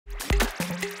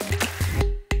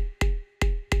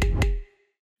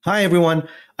Hi everyone,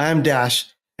 I'm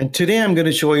Dash, and today I'm going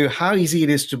to show you how easy it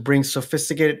is to bring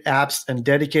sophisticated apps and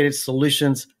dedicated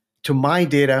solutions to my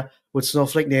data with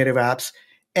Snowflake Native Apps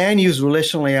and use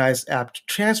RelationalAI's app to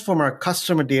transform our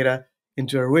customer data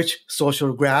into a rich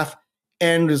social graph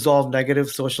and resolve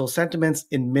negative social sentiments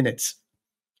in minutes.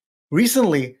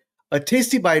 Recently, a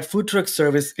Tasty Bite food truck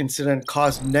service incident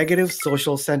caused negative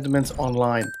social sentiments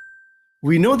online.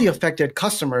 We know the affected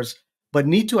customers, but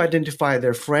need to identify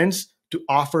their friends to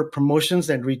offer promotions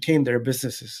and retain their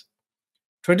businesses.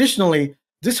 Traditionally,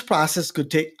 this process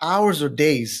could take hours or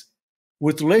days.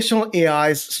 With Relational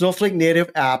AI's Snowflake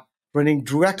native app running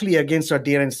directly against our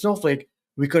data in Snowflake,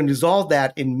 we can resolve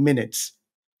that in minutes.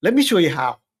 Let me show you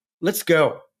how. Let's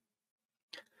go.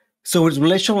 So with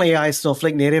Relational AI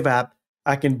Snowflake native app,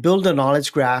 I can build a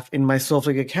knowledge graph in my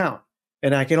Snowflake account.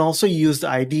 And I can also use the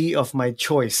ID of my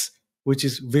choice, which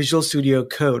is Visual Studio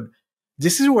Code.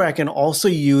 This is where I can also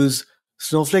use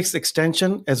Snowflake's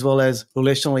extension as well as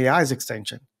Relational AI's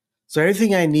extension. So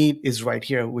everything I need is right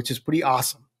here, which is pretty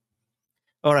awesome.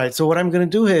 All right, so what I'm going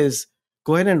to do is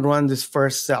go ahead and run this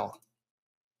first cell.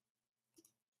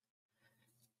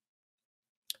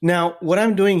 Now, what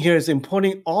I'm doing here is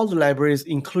importing all the libraries,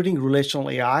 including Relational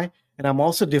AI, and I'm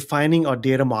also defining our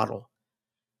data model.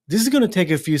 This is going to take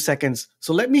a few seconds,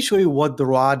 so let me show you what the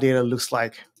raw data looks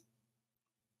like.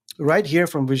 Right here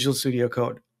from Visual Studio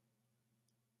Code.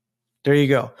 There you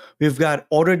go. We've got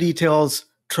order details,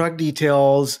 truck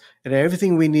details, and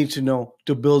everything we need to know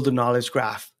to build the knowledge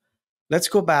graph. Let's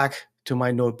go back to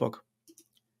my notebook.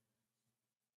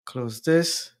 Close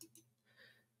this.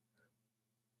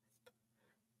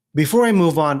 Before I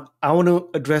move on, I want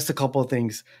to address a couple of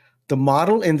things. The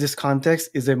model in this context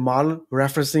is a model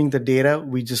referencing the data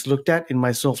we just looked at in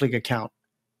my Snowflake account.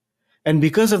 And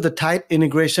because of the tight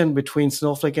integration between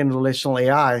Snowflake and Relational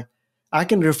AI, I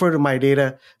can refer to my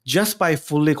data just by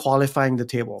fully qualifying the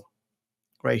table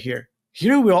right here.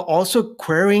 Here we are also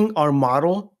querying our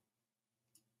model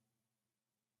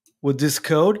with this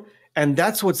code, and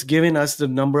that's what's giving us the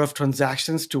number of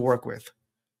transactions to work with,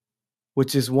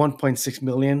 which is 1.6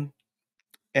 million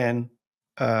and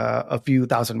a few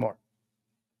thousand more.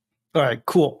 All right,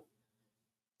 cool.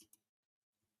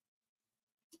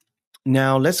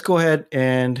 Now let's go ahead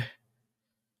and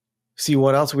see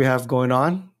what else we have going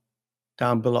on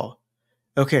down below.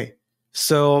 Okay,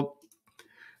 so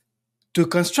to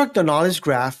construct the knowledge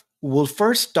graph, we'll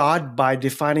first start by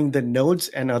defining the nodes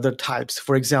and other types,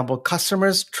 for example,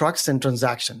 customers, trucks, and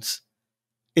transactions.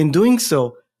 In doing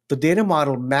so, the data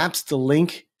model maps the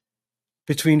link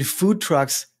between food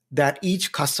trucks that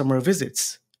each customer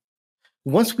visits.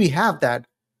 Once we have that,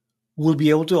 we'll be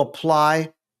able to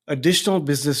apply additional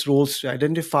business rules to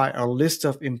identify our list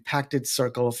of impacted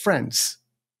circle of friends.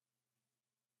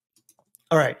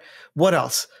 All right, what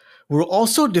else? We're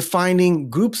also defining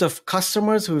groups of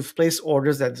customers who've placed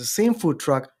orders at the same food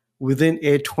truck within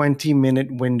a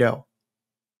 20-minute window,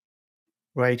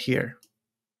 right here.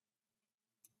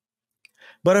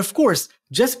 But of course,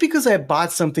 just because I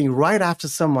bought something right after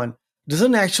someone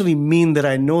doesn't actually mean that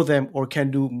I know them or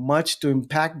can do much to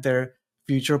impact their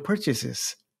future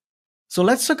purchases. So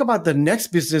let's talk about the next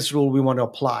business rule we want to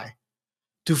apply.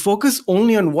 To focus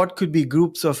only on what could be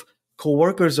groups of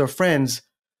coworkers or friends,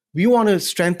 we want to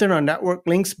strengthen our network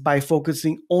links by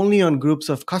focusing only on groups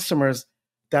of customers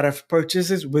that have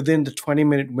purchases within the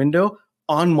 20-minute window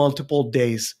on multiple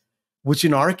days, which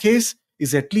in our case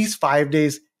is at least 5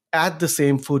 days at the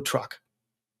same food truck.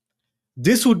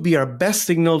 This would be our best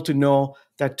signal to know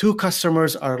that two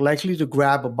customers are likely to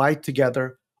grab a bite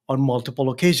together on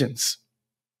multiple occasions.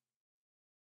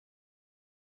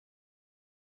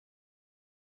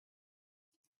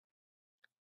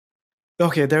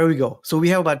 Okay, there we go. So we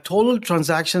have about total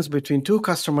transactions between two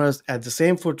customers at the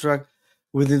same food truck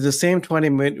within the same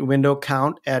 20-minute window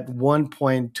count at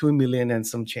 1.2 million and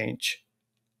some change.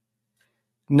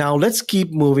 Now let's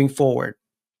keep moving forward.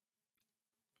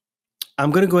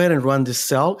 I'm going to go ahead and run this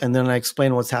cell and then I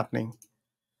explain what's happening.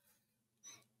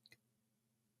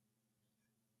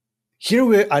 Here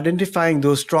we're identifying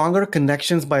those stronger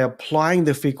connections by applying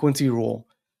the frequency rule.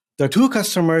 The two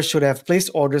customers should have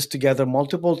placed orders together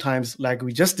multiple times, like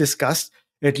we just discussed,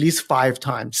 at least 5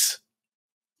 times.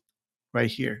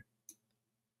 Right here.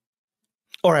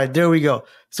 All right, there we go.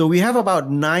 So we have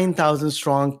about 9,000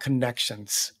 strong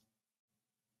connections.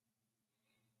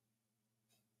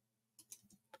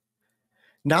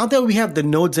 Now that we have the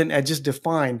nodes and edges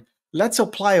defined, let's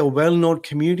apply a well-known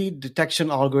community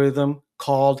detection algorithm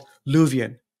called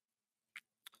Luvian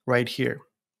right here.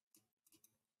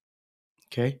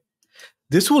 Okay.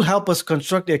 This will help us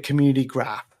construct a community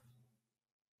graph.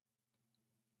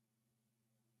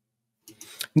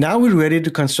 Now we're ready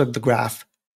to construct the graph.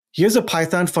 Here's a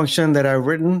Python function that I've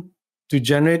written to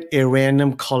generate a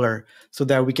random color so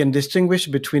that we can distinguish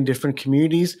between different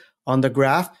communities on the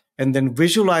graph and then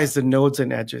visualize the nodes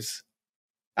and edges.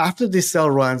 After this cell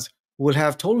runs, we'll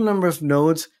have total number of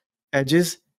nodes,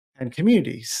 edges, and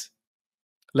communities.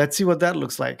 Let's see what that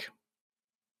looks like.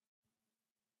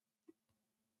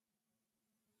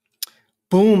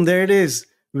 Boom, there it is.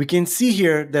 We can see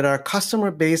here that our customer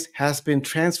base has been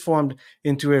transformed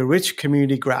into a rich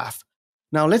community graph.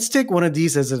 Now let's take one of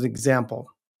these as an example.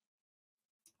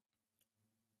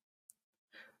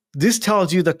 This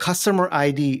tells you the customer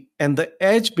ID, and the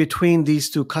edge between these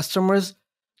two customers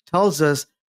tells us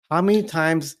how many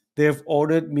times they've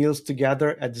ordered meals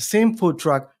together at the same food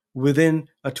truck within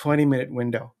a 20-minute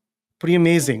window. Pretty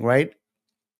amazing, right?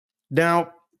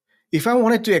 Now, if I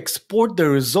wanted to export the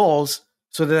results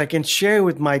so that I can share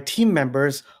with my team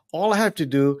members, all I have to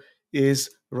do is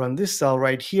run this cell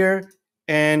right here,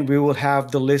 and we will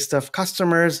have the list of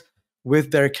customers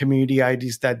with their community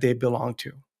IDs that they belong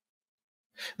to.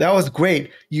 That was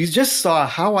great. You just saw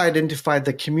how I identified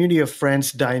the community of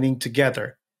friends dining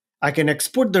together. I can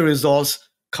export the results,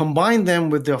 combine them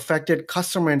with the affected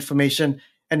customer information,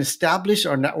 and establish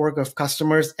our network of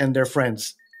customers and their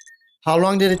friends. How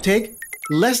long did it take?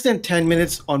 Less than 10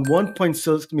 minutes on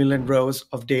 1.6 million rows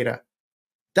of data.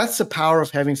 That's the power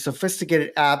of having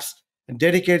sophisticated apps and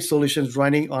dedicated solutions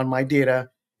running on my data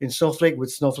in Snowflake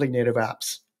with Snowflake Native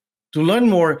Apps. To learn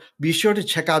more, be sure to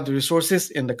check out the resources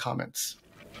in the comments.